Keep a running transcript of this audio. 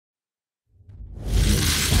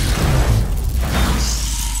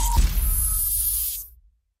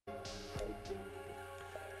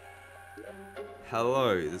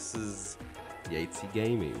Hello, this is Yatesy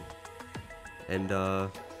Gaming, and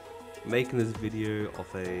making this video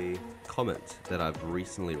off a comment that I've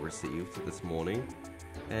recently received this morning,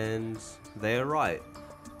 and they are right.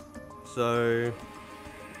 So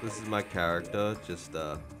this is my character, just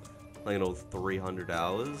playing all 300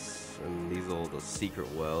 hours, and these are all the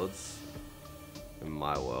secret worlds in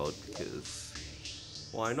my world, because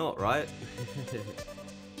why not, right?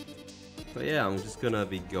 But yeah, I'm just gonna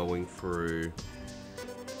be going through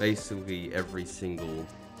basically every single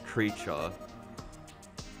creature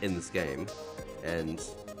in this game and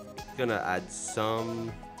gonna add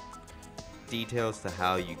some details to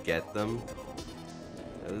how you get them.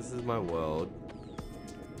 Now, this is my world,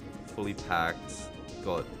 fully packed,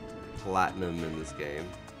 got platinum in this game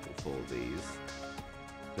with all these,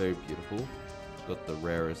 very beautiful. Got the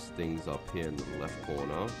rarest things up here in the left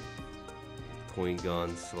corner, coin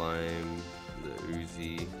gun, slime, the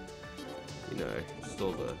Uzi, you know, just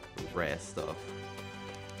all the rare stuff.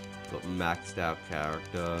 Got maxed out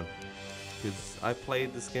character, because I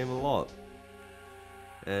played this game a lot.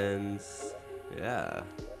 And yeah,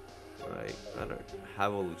 like, I don't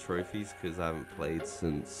have all the trophies because I haven't played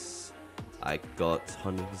since I got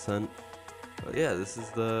 100%. But yeah, this is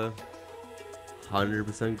the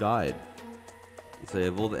 100% guide. So you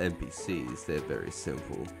have all the NPCs, they're very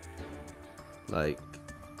simple. Like,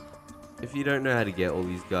 if you don't know how to get all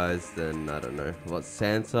these guys, then I don't know. What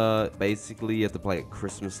Santa, basically you have to play at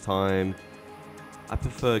Christmas time. I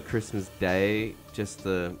prefer Christmas Day just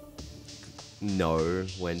to know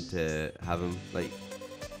when to have him. Like,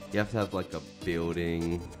 you have to have like a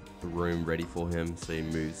building, a room ready for him so he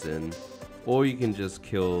moves in. Or you can just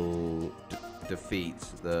defeat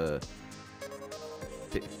the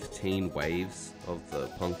 15 waves of the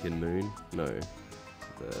pumpkin moon. No,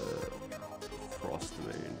 the frost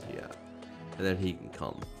moon, yeah. And then he can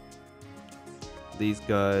come. These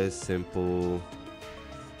guys, simple.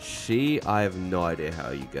 I have no idea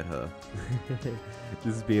how you get her.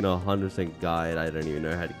 This is being a 100% guide, I don't even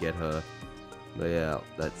know how to get her. But yeah,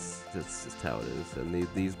 that's just how it is. And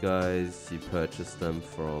these guys, you purchase them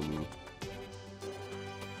from...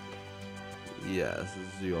 Yeah, this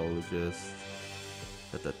is zoologist.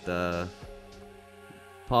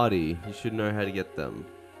 Party, you should know how to get them.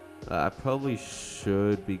 I probably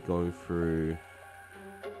should be going through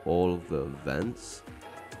all of the events,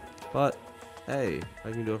 but hey,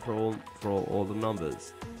 I can do it for all the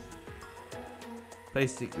numbers.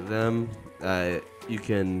 Basically, you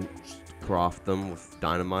can craft them with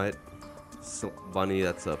dynamite. Bunny,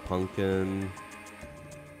 that's a pumpkin.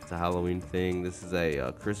 It's a Halloween thing. This is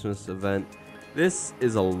a Christmas event. This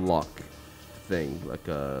is a luck thing, like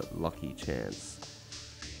a lucky chance.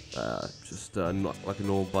 Just not like a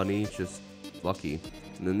normal bunny, just lucky.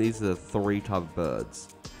 And then these are the 3 type of birds.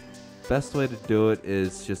 Best way to do it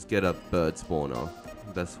is just get a bird spawner.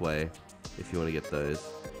 Best way, if you want to get those.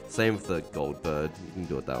 Same with the gold bird, you can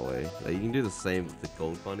do it that way. You can do the same with the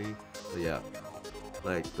gold bunny. But yeah,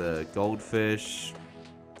 like the goldfish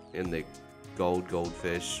and the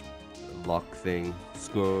goldfish luck thing,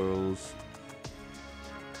 squirrels.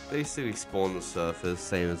 Basically spawn the surface,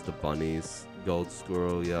 same as the bunnies. Gold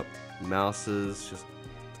squirrel, yep. Mouses, just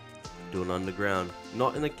doing underground.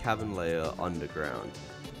 Not in the cavern layer, underground.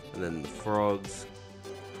 And then the frogs,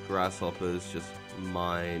 grasshoppers, just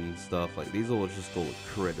mine stuff. Like, these are just all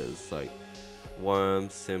critters. Like,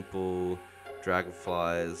 worms, simple,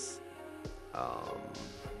 dragonflies.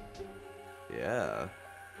 Yeah.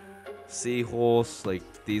 Seahorse, like,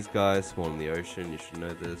 these guys spawn in the ocean, you should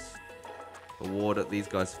know this. The water, these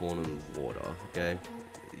guys spawn in the water, okay?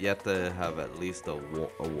 You have to have at least a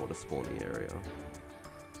water spawning area.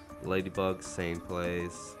 Ladybugs, same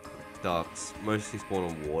place. Ducks, mostly spawn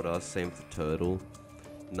on water, same with the turtle.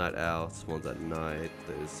 Night owl spawns at night,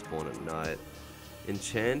 those spawn at night.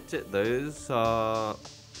 Enchanted, those are...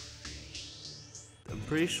 I'm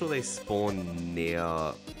pretty sure they spawn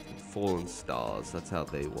near fallen stars, that's how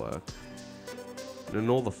they work. And then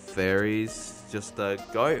all the fairies, just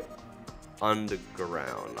go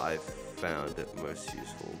underground. I've found it most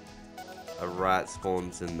useful. A rat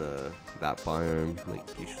spawns in that biome, like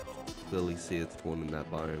you should clearly see it spawn in that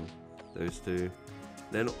biome. Those 2.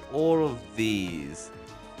 Then all of these.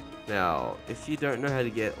 Now, if you don't know how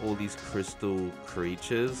to get all these crystal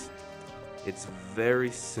creatures, it's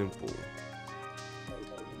very simple.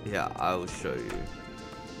 Yeah, I will show you.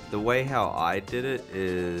 The way how I did it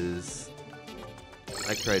is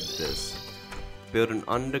I created this. Build an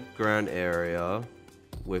underground area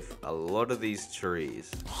with a lot of these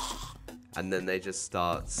trees, and then they just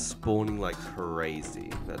start spawning like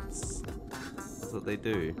crazy. That's what they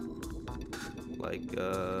do. Like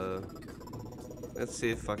Let's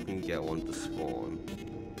see if I can get one to spawn.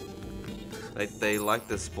 Like, they like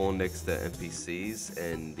to spawn next to NPCs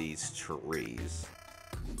and these trees.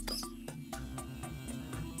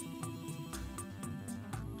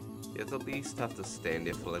 You at least have to stand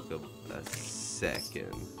there for like a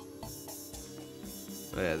second.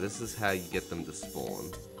 Oh yeah, this is how you get them to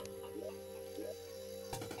spawn.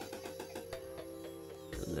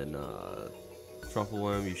 And then Truffle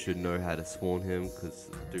Worm, you should know how to spawn him because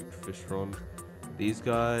Duke Fishron. These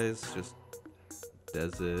guys, just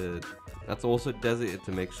desert. That's also desert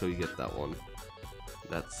to make sure you get that one.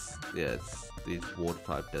 That's, yeah, it's these water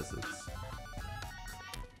type deserts.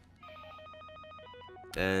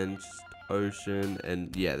 And just ocean,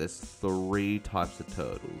 and yeah, there's 3 types of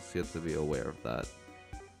turtles. You have to be aware of that.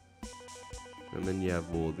 And then you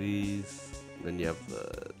have all these. And then you have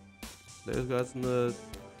those guys in the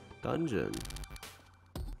dungeon.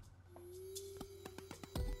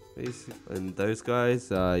 And those guys,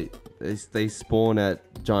 they spawn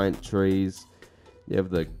at giant trees. You have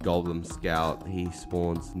the Goblin Scout. He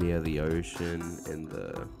spawns near the ocean in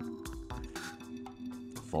the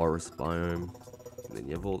forest biome. And then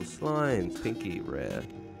you have all the slimes, Pinky, Rare.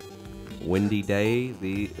 Windy Day,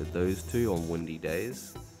 those 2 on windy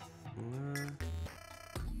days.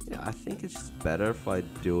 Yeah, I think it's just better if I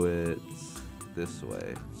do it this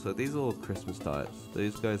way. So these are all Christmas types.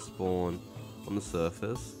 These guys spawn on the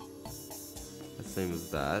surface. The same as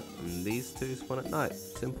that. And these 2 spawn at night.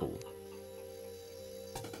 Simple.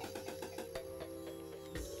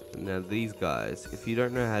 Now these guys, if you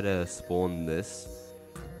don't know how to spawn this,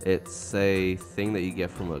 it's a thing that you get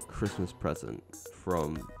from a Christmas present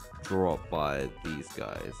from dropped by these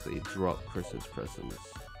guys. They drop Christmas presents.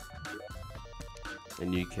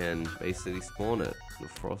 And you can basically spawn it with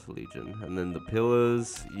Frost Legion. And then the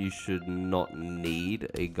pillars, you should not need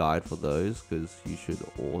a guide for those because you should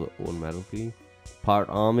automatically. Pirate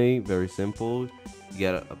Army, very simple. You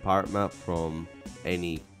get a pirate map from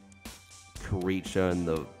any creature in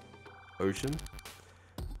the ocean.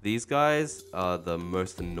 These guys are the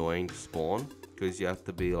most annoying to spawn because you have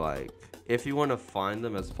to be like, if you want to find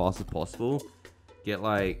them as fast as possible, get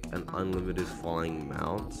like an unlimited flying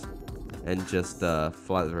mount and just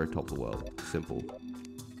fly at the very top of the world. Simple.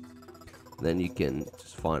 Then you can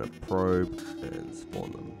just find a probe and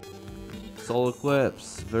spawn them. Solar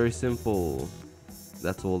Eclipse, very simple.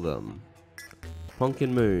 That's all of them.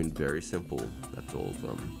 Pumpkin Moon, very simple. That's all of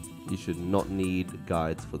them. You should not need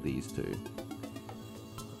guides for these 2.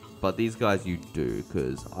 But these guys you do,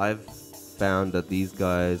 because I've found that these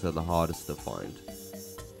guys are the hardest to find.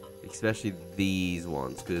 Especially these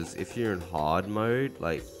ones, because if you're in hard mode,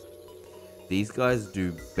 like, these guys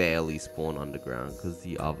do barely spawn underground, because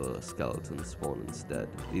the other skeletons spawn instead.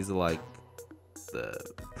 These are like the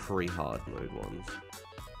pre-hard mode ones.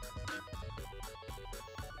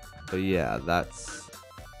 But yeah, that's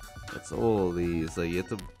all of these. So you have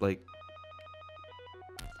to, like,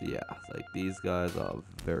 yeah, like these guys are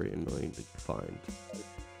very annoying to find.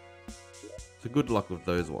 So good luck with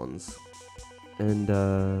those ones. And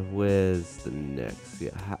where's the next?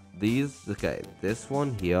 Yeah, okay, this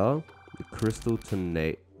one here, the Crystal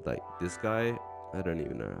Tornado, like this guy, I don't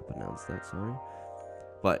even know how to pronounce that, sorry.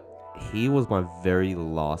 But he was my very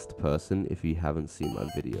last person if you haven't seen my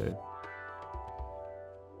video.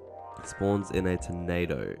 It spawns in a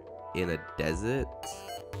tornado in a desert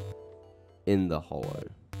in the hollow.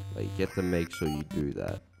 Like, you have to make sure you do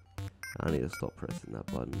that. I need to stop pressing that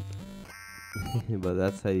button. But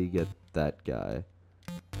that's how you get that guy.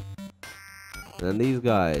 And these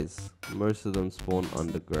guys, most of them spawn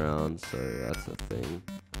underground, so that's a thing.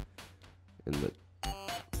 In the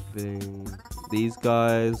thing. These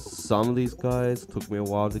guys, some of these guys took me a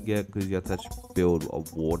while to get because you have to actually build a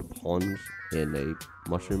water pond in a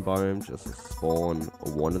mushroom biome just to spawn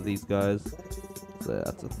one of these guys. So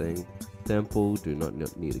that's a thing. Temple, do not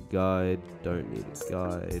need a guide, don't need a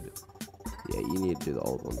guide. Yeah, you need to do the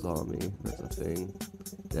old one's army, that's a thing.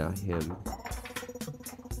 Now him.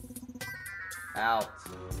 Out.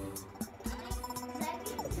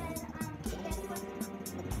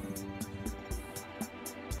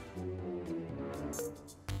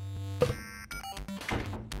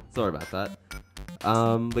 Sorry about that.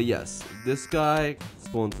 But yes, this guy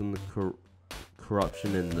spawns in the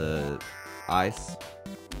corruption in the ice.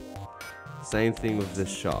 Same thing with this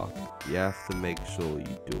shark. You have to make sure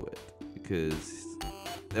you do it because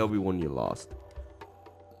they'll be one you lost.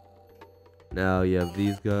 Now you have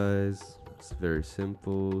these guys. It's very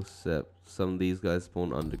simple, except some of these guys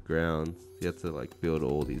spawn underground. You have to like build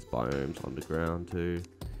all these biomes underground too.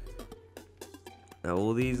 Now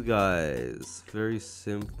all these guys, very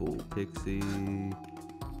simple. Pixie,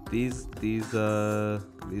 these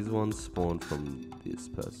ones spawn from this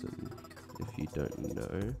person. If you don't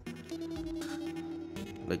know,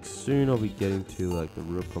 like soon I'll be getting to like the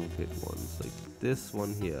real complicated ones. Like this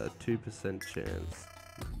one here, 2% chance.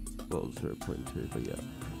 Well, 0.2, but yeah.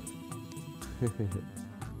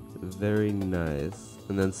 Very nice.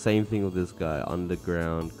 And then same thing with this guy,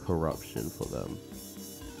 underground corruption for them.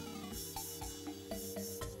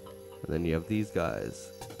 And then you have these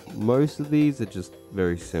guys. Most of these are just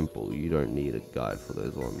very simple. You don't need a guide for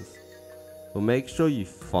those ones. But make sure you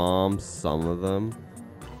farm some of them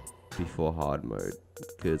before hard mode.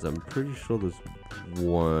 Because I'm pretty sure this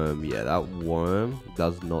worm, yeah, that worm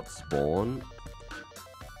does not spawn.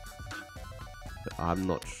 But I'm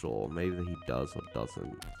not sure. Maybe he does or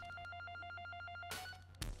doesn't.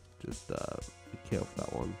 Just be careful with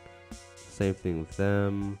that one. Same thing with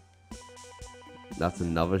them. That's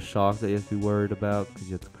another shark that you have to be worried about, because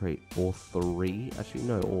you have to create all 3. Actually,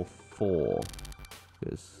 no, all 4.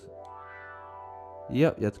 Because,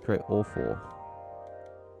 yep, you have to create all 4.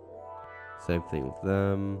 Same thing with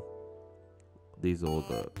them. These are all of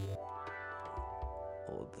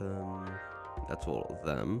them. That's all of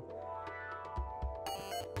them.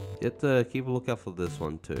 You have to keep a lookout for this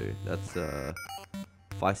one too. That's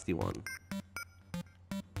feisty one.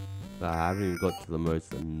 But I haven't even got to the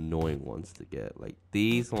most annoying ones to get. Like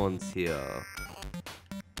these ones here.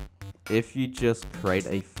 If you just create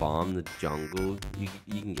a farm in the jungle, you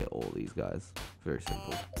can get all these guys. Very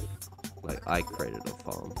simple. Like I created a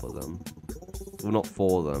farm for them. Well, not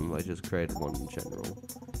for them. I just created one in general.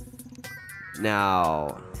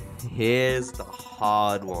 Now, here's the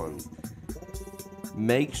hard ones.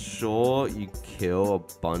 Make sure you kill a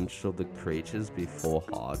bunch of the creatures before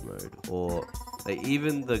hard mode, or like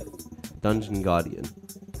even the dungeon guardian.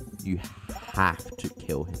 You have to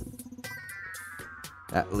kill him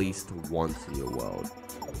at least once in your world.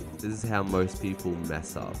 This is how most people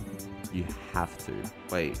mess up. You have to.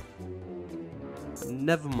 Wait.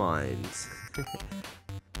 Never mind.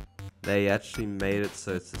 They actually made it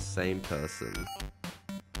so it's the same person.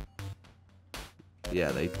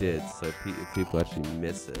 Yeah, they did, so people actually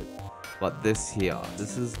miss it. But this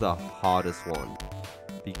is the hardest one.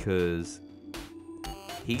 Because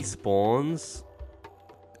he spawns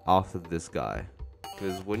after this guy.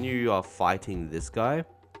 Because when you are fighting this guy,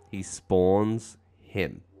 he spawns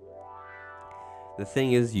him. The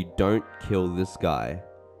thing is, you don't kill this guy.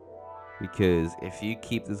 Because if you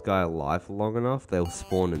keep this guy alive for long enough, they'll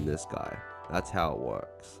spawn in this guy. That's how it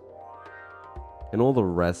works. And all the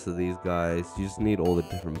rest of these guys, you just need all the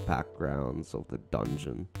different backgrounds of the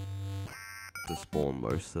dungeon to spawn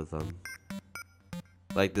most of them.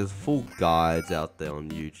 Like, there's full guides out there on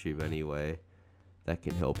YouTube anyway that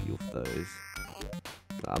can help you with those.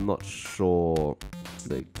 I'm not sure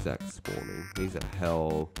the exact spawning. These are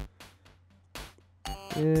hell.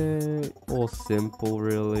 Yeah, all simple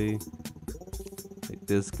really. Like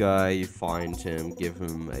this guy, you find him, give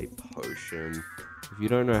him a potion. If you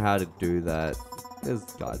don't know how to do that, there's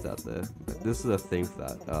guys out there. This is a thing for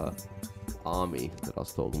that army that I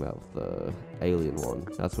was talking about, the alien one.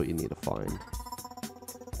 That's what you need to find.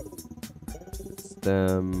 It's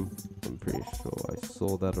them. I'm pretty sure I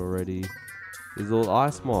saw that already. These are all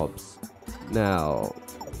ice mobs. Now,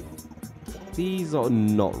 these are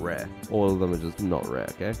not rare. All of them are just not rare,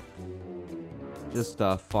 okay? Just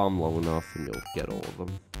farm long enough and you'll get all of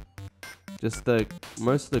them. Just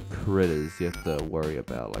most of the critters you have to worry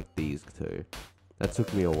about, like these two. That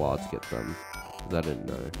took me a while to get them, because I didn't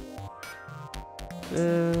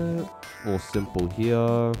know. More simple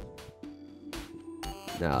here.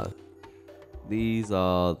 Now, these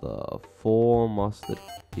are the 4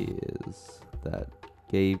 musketeers that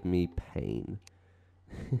gave me pain.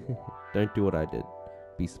 Don't do what I did.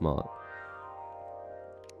 Be smart.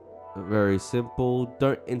 Very simple.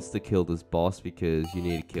 Don't insta-kill this boss because you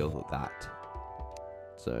need to kill that.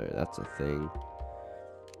 So that's a thing.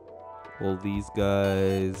 All these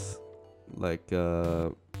guys, like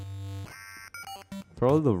probably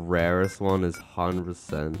the rarest one is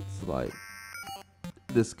 100% like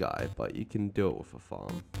this guy, but you can do it with a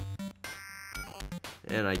farm.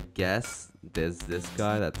 And I guess there's this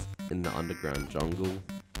guy that's in the underground jungle.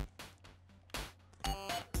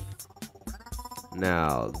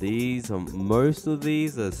 Now, most of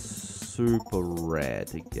these are super rare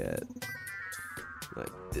to get.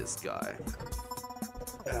 Like this guy.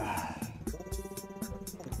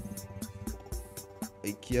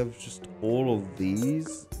 Like you have just all of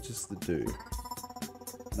these just to do.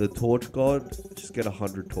 The torch god, just get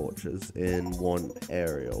 100 torches in one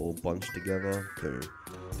area, all bunched together. Boom.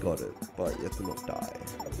 Got it. But you have to not die.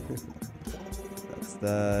 That's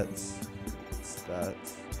that. That's that.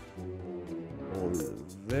 All these are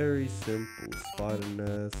very simple. Spider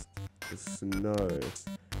nest, the snow.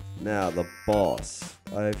 Now the boss.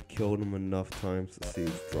 I've killed him enough times to see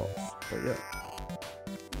his drops. But yeah,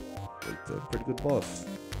 it's a pretty good boss.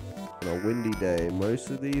 On a windy day, most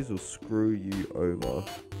of these will screw you over.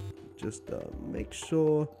 Just make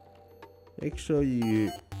sure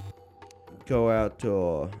you go out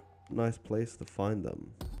to a nice place to find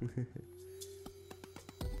them.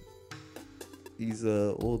 These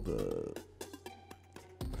are all the...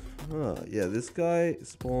 yeah, this guy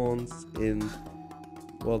spawns in,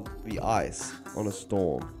 well, the ice on a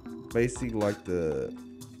storm. Basically like the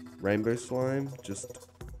rainbow slime, just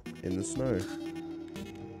in the snow.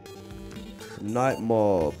 Night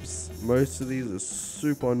mobs. Most of these are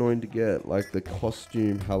super annoying to get, like the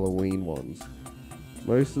costume Halloween ones.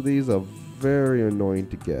 Most of these are very annoying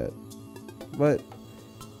to get, but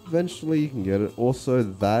eventually you can get it. Also,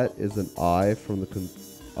 that is an eye from the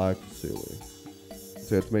eye Kusulu.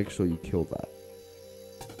 So you have to make sure you kill that,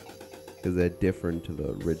 because they're different to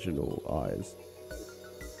the original eyes.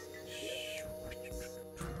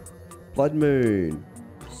 Blood Moon.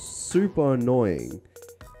 Super annoying.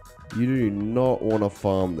 You do not want to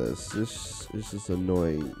farm this. This is just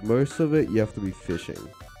annoying. Most of it you have to be fishing.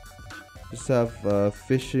 Just have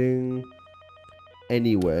fishing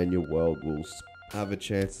anywhere in your world will have a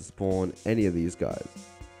chance to spawn any of these guys.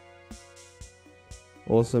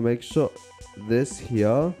 Also make sure this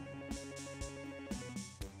here,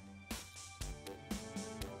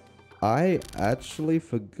 I actually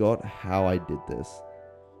forgot how I did this.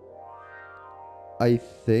 I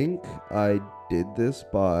think I did this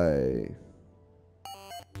by...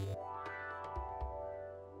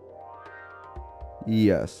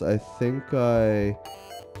 Yes, I think I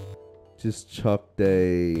just chucked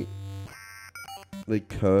a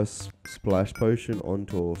curse splash potion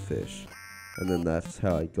onto a fish. And then that's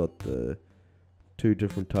how I got the two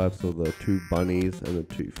different types of the two bunnies and the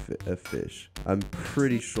two fish. I'm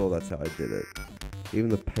pretty sure that's how I did it. Even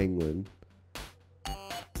the penguin.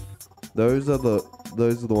 Those are the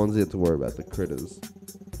ones you have to worry about, the critters.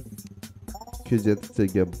 Because you have to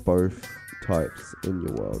get both types in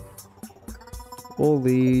your world. All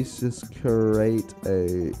these just create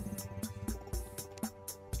a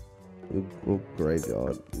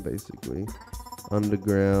graveyard, basically.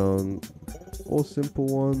 Underground. All simple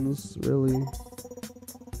ones, really.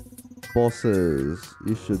 Bosses.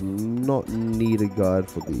 You should not need a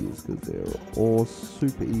guide for these, because they're all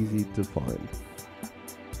super easy to find.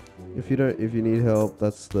 If you need help,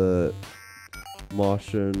 that's the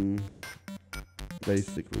Martian,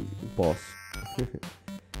 basically, boss.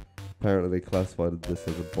 Apparently they classified this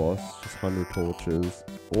as a boss. Just 100 torches,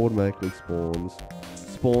 automatically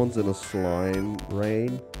spawns in a slime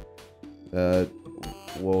rain.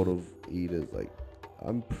 World of Eaters, like,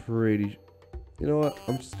 I'm pretty... You know what,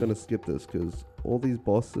 I'm just gonna skip this, because all these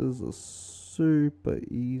bosses are super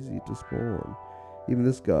easy to spawn. Even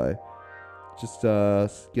this guy. Just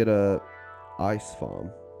get a ice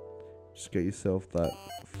farm. Just get yourself that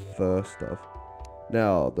fur stuff.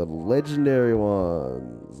 Now, the legendary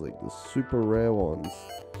ones, like the super rare ones.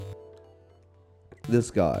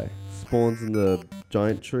 This guy spawns in the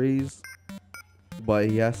giant trees, but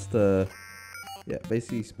he has to, yeah,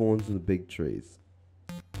 basically spawns in the big trees.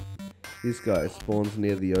 This guy spawns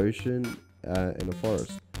near the ocean in a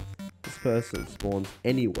forest. This person spawns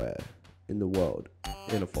anywhere in the world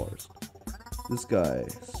in a forest. This guy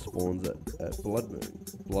spawns at Blood Moon.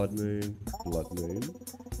 Blood Moon, Blood Moon,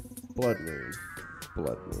 Blood Moon,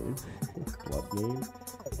 Blood Moon, Blood Moon.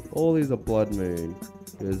 All these are Blood Moon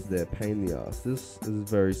because they're pain in the ass. This is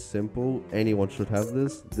very simple. Anyone should have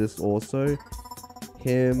this. This also.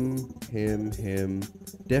 Him,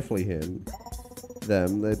 definitely him.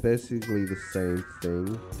 Them, they're basically the same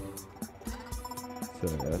thing. So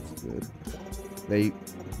that's good. They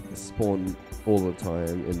spawn all the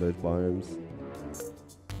time in those biomes.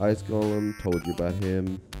 Ice Golem, told you about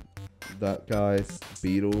him. That guy's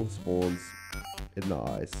beetle spawns in the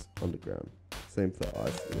ice underground. Same for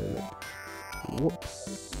ice internet.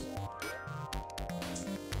 Whoops.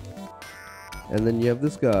 And then you have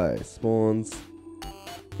this guy, spawns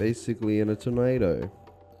basically in a tornado.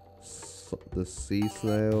 The sea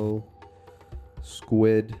snail,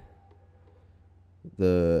 squid,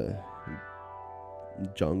 the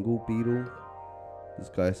jungle beetle. This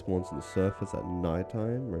guy spawns on the surface at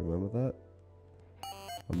nighttime, remember that?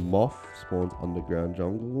 A moth spawns underground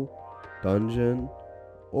jungle, dungeon.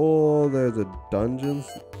 Oh, there's a dungeon.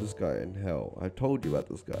 This guy in hell. I told you about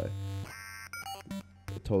this guy.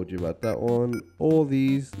 I told you about that one. All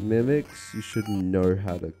these mimics, you should know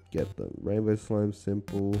how to get them. Rainbow slime,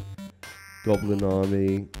 simple. Goblin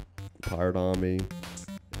army. pirate army,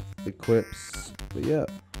 equips. But yeah,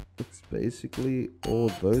 it's basically all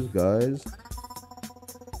of those guys.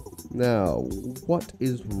 Now, what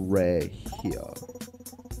is rare here?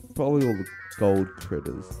 Probably all the gold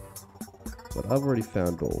critters. But I've already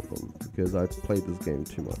found all of them because I've played this game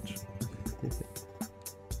too much.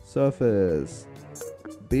 Surface.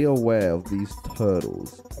 Be aware of these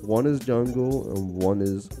turtles. One is jungle and one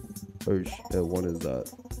is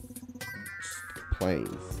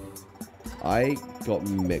plains. I got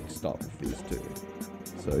mixed up with these two,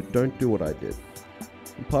 so don't do what I did.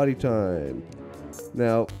 Party time.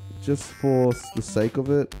 Now, just for the sake of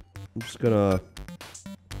it, I'm just gonna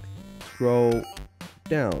scroll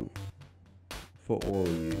down for all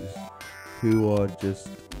of you who are just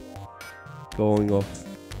going off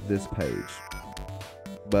this page.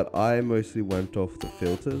 But I mostly went off the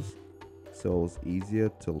filters, so it was easier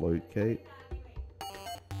to locate.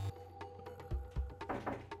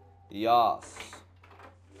 Yes.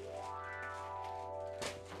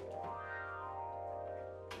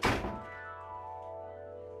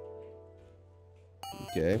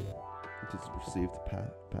 Okay, just received the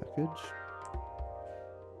package.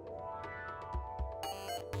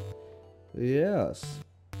 Yes.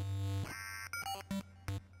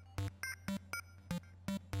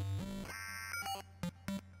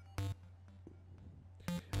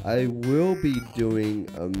 I will be doing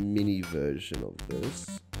a mini version of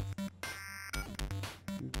this,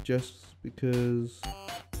 just because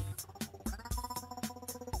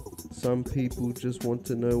some people just want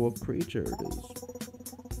to know what creature it is.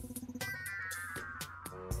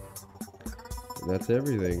 And that's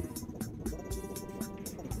everything.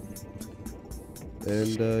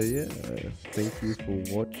 And yeah, thank you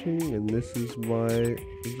for watching. And this is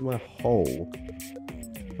my hole,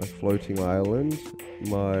 my floating island,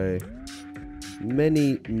 my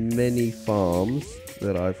many farms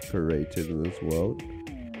that I've created in this world.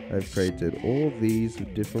 I've created all these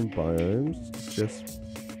different biomes just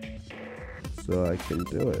so I can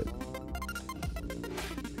do it.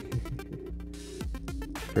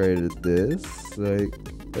 Created this, like,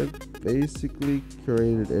 I've basically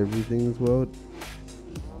created everything in this world.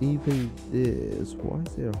 Even this, why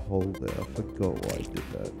is there a hole there? I forgot why I did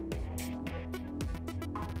that.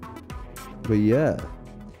 But yeah,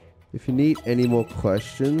 if you need any more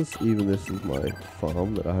questions, even this is my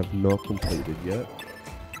farm that I have not completed yet.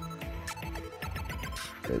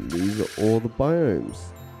 And these are all the biomes.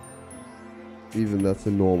 Even that's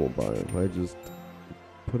a normal biome, I just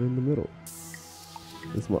put in the middle.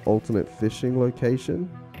 This is my alternate fishing location,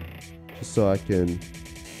 just so I can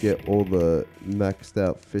get all the maxed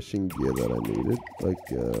out fishing gear that I needed. Like,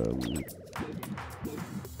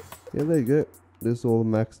 yeah, there you go. This is all the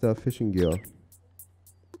maxed out fishing gear.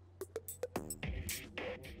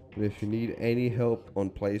 And if you need any help on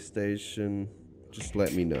PlayStation, just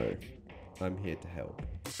let me know. I'm here to help.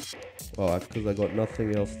 Oh, because I got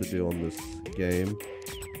nothing else to do on this game.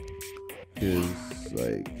 Because,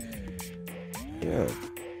 like, yeah.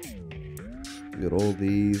 I got all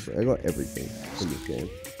these. I got everything in this game.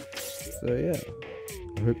 So, yeah.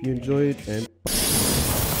 I hope you enjoyed, and bye.